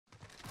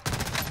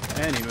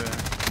Anyway.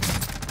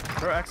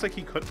 Bro acts like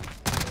he could.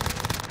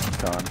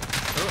 Gone.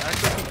 Bro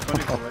acts like he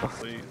couldn't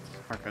collectively.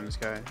 Mark on this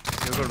guy. He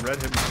has a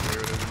red hit marker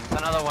or whatever.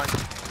 Another one.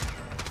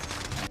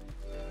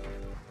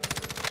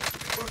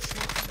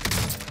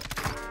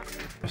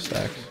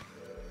 Stacks.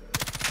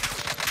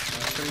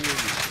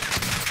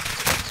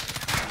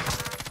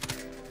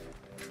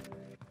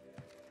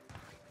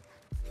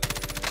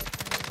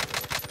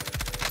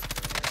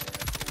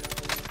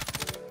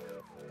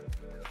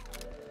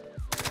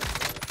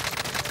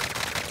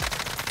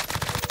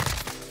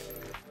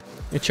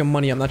 Get your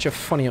money up, not your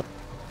funny up.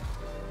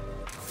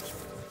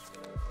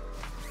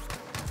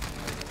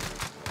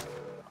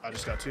 I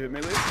just got 2 hit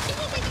melee.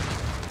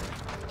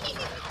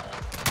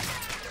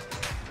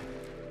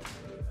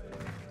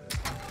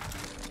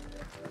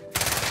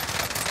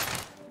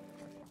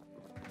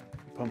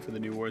 Pump for the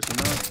new warzone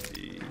now?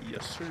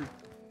 Yes, sir.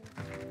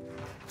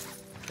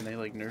 Can they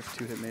like nerf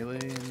 2 hit melee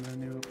in the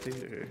new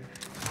update, or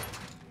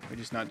we're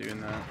just not doing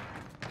that?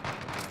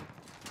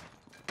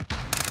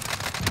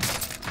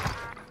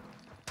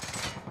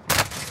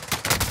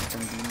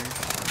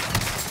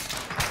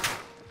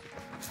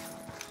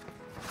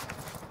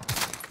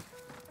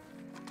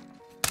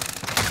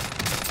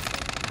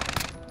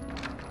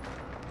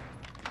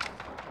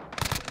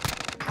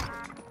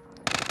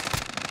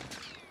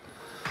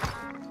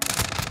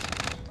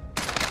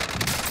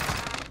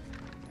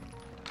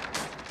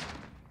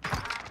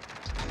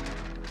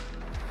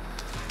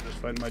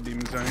 Fighting my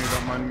demons down here,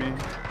 don't mind me.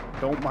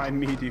 Don't mind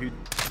me, dude.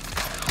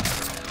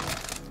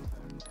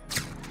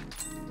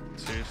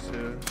 Seriously.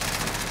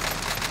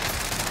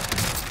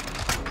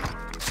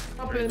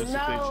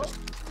 No.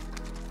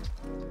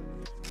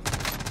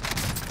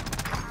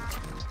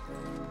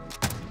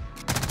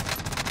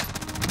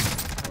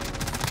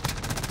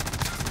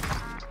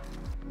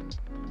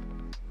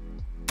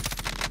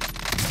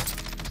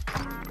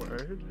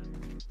 Word.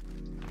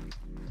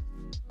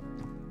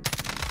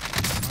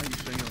 Why are you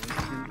saying all this,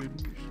 dude?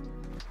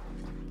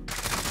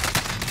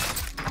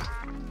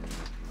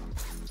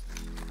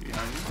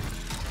 Behind you.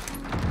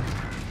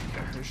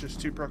 Okay, there's just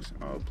 2 procs.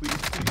 Oh, please,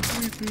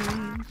 please, please.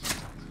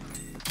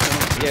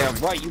 Yeah,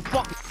 right, you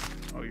fuck.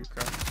 Oh, you're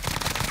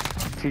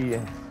cracked.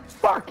 Cheating.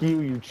 Fuck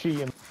you, you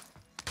cheating.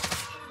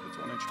 That's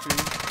 1 HP.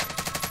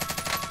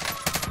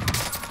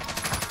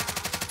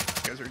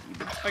 You guys are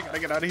even. I gotta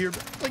get out of here.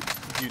 Like,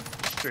 dude,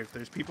 straight.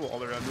 There's people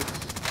all around us.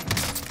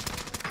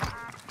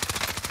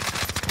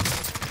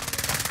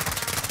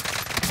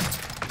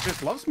 He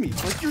just loves me.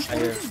 Like, you're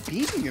supposed to be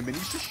beating him, and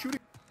he's just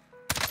shooting.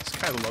 This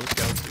guy loves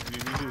scouts,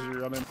 dude. He's just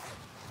running.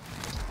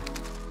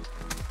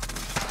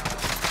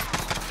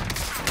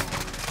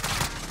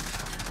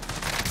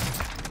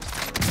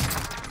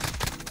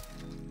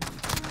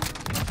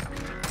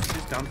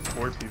 He's down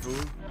 4 people.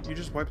 You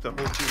just wiped the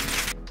whole team.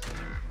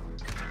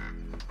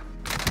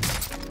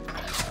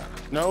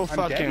 No I'm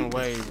fucking dead.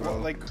 way, bro.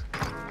 Well, like,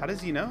 how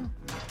does he know?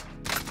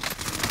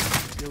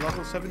 You're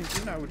level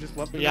 17. I would just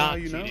love to know Yeah, how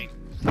you cheating.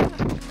 know.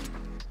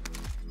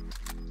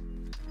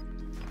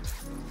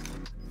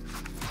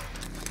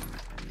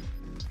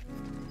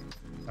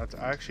 That's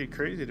actually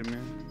crazy to me.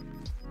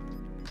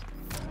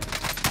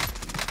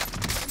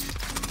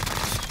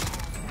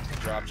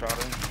 Drop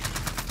trotter.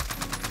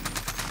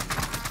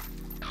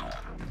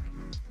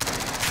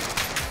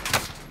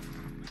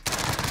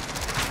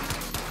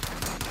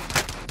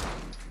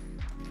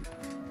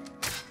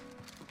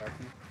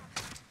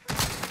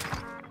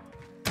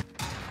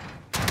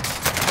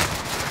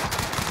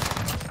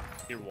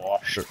 You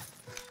wash.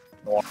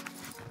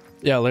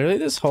 Yeah, literally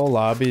this whole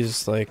lobby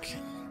is like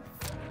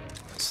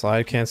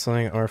slide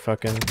canceling or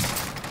fucking.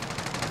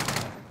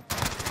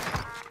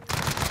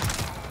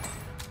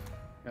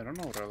 I don't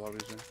know what our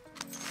lobbies are.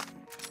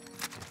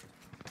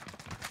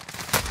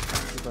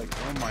 It's like,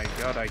 oh my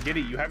god, I get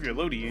it. You have your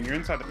Lodi and you're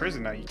inside the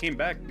prison now. You came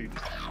back, dude.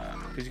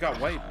 Because you got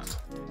wiped.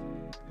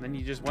 And then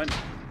you just went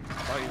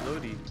bought your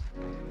Lodi.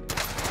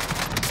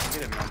 I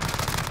get it, man.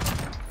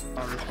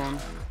 I'll respawn.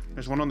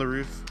 There's one on the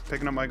roof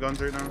picking up my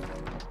guns right now.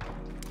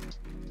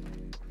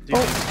 Dude,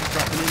 he's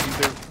dropping in,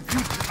 dude.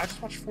 Dude, I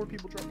just watched 4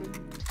 people drop in.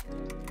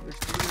 There's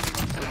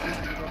 3 people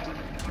drop in.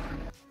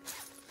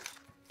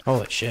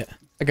 Holy shit.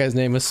 That guy's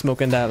name was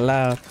smoking that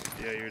loud.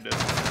 Yeah, you're dead.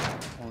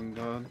 Oh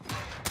god.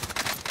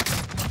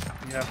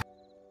 Yeah.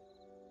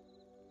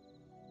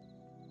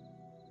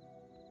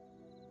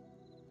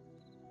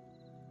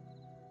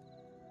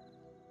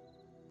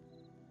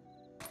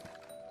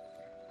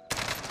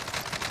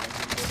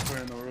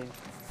 In the world.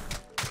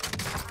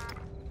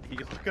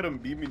 Look at him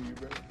beaming you,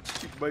 bro.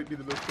 He might be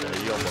the best player.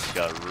 Yeah, you almost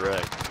got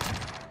wrecked.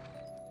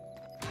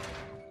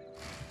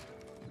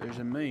 There's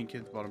a million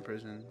kids bottom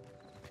prison.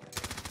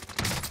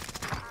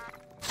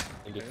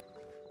 Okay.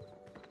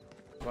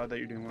 Glad that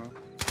you're doing well.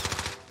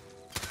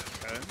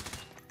 Okay.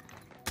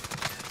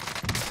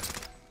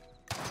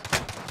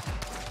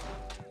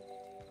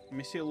 Let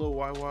me see a little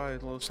YY, a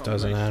little something.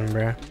 Doesn't nice. happen,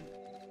 bro.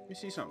 Let me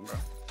see something, bro.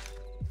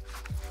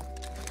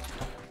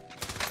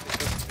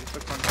 It's a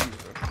fun,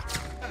 bro.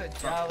 Kind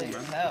of jolly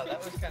as hell. That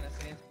was kind of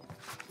sane.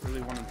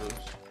 Really one of those.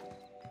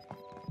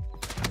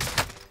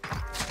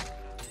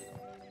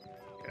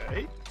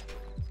 Hey,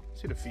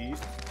 see the feet.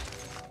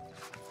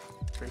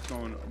 Straight's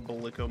going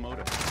Belico mode.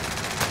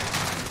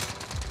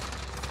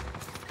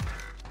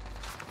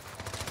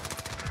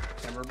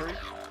 Camera break.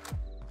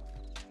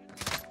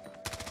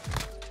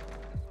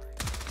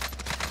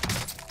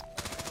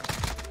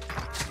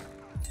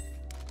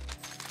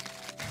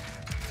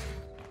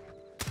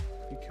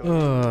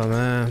 Oh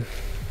man,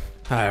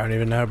 I don't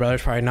even know, bro.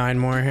 There's probably 9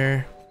 more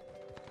here.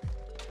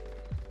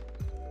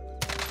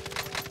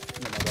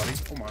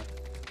 Oh my.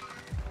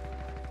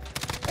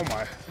 Oh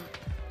my.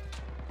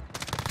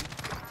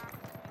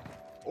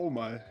 Oh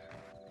my.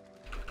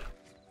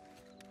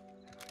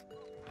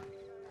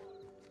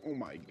 Oh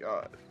my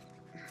god.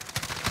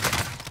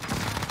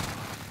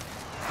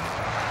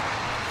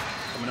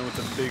 Coming in with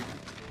a big.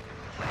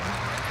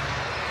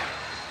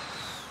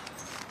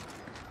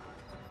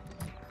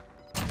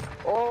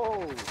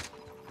 Oh!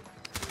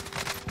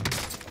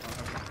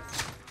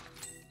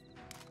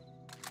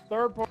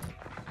 Third part.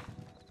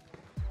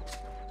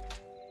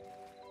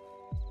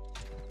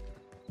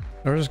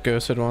 There was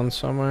ghosted one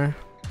somewhere.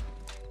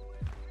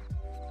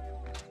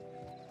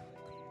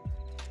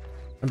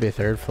 That'd be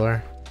 3rd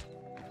floor.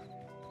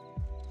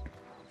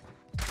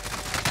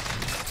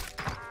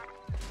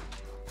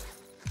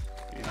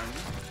 Behind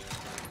you.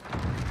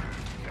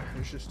 Yeah,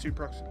 there's just 2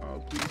 proxy. Oh,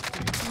 please.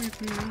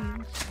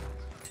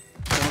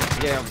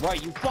 Yeah,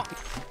 right, you fucking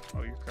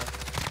Oh, you're crap.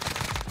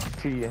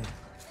 cheating.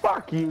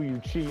 Fuck you,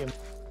 you cheating.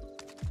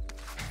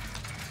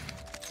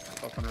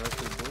 Up on the rest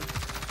of the board.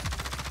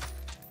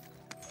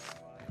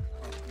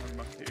 Oh, never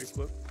mind. Hit your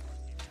clip.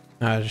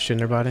 Just shooting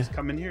their body.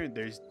 Come in here.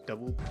 There's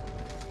double.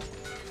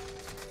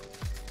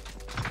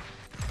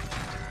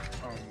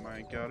 Oh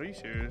my god, are you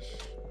serious?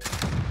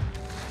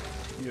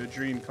 Yo,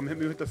 Dream, come hit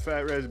me with the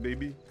fat res,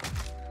 baby.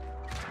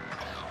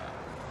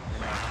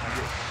 I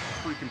get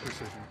freaking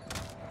precision.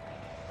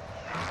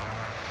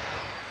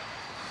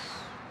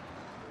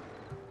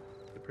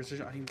 The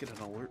precision, I didn't get an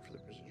alert for the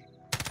precision.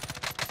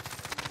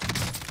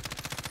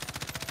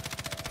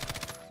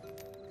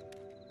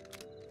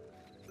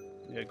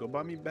 Yeah, go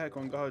buy me back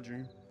on God,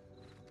 Dream.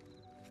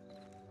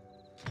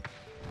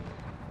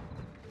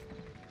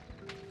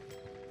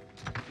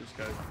 This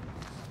guy,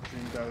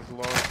 Dream guy's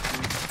lost.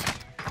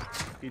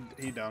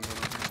 He downed him.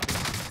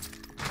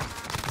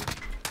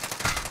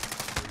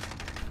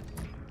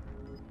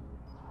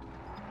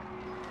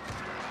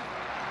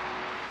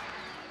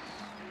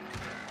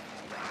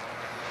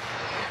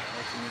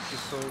 Ultimate's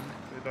just sold.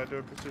 Did I do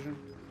a precision?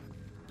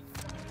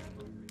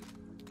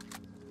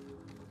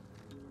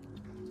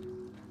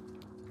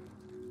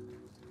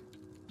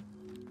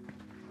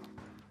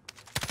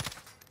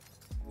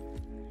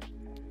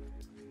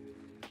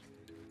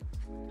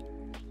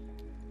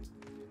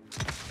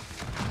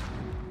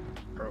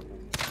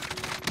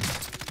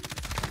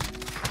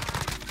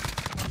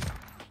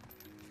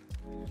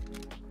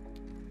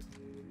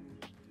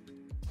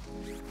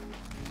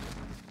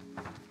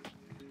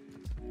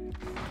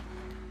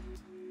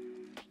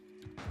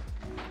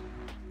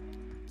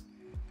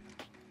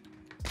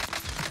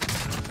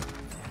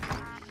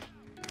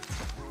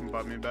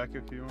 Buy me back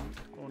if you want.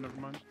 Oh,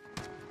 never mind.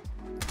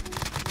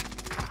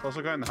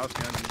 Also, guy in the house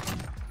behind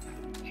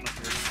you.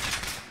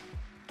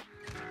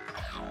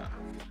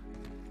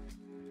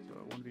 So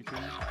 1v2.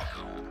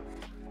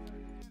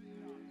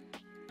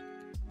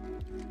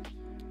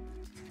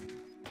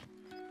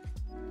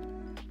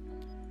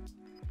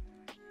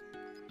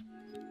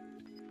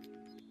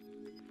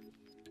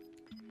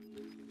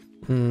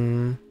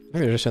 I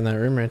think they're just in that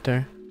room right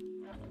there.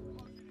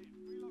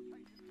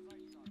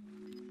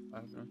 I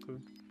have no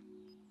clue.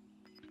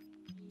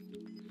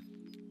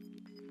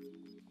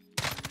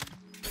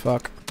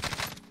 Fuck.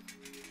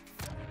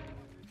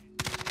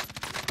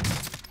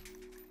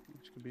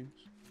 Which could be.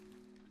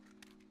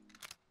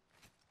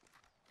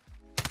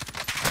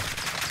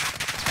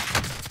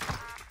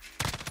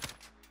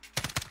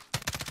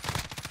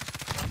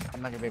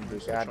 I'm not gonna be able to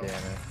do goddamn it.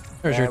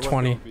 There's your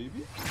 20.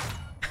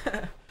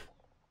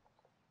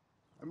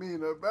 I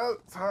mean,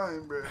 about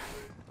time, bro.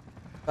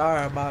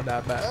 Sorry about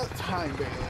that, man. About time, baby.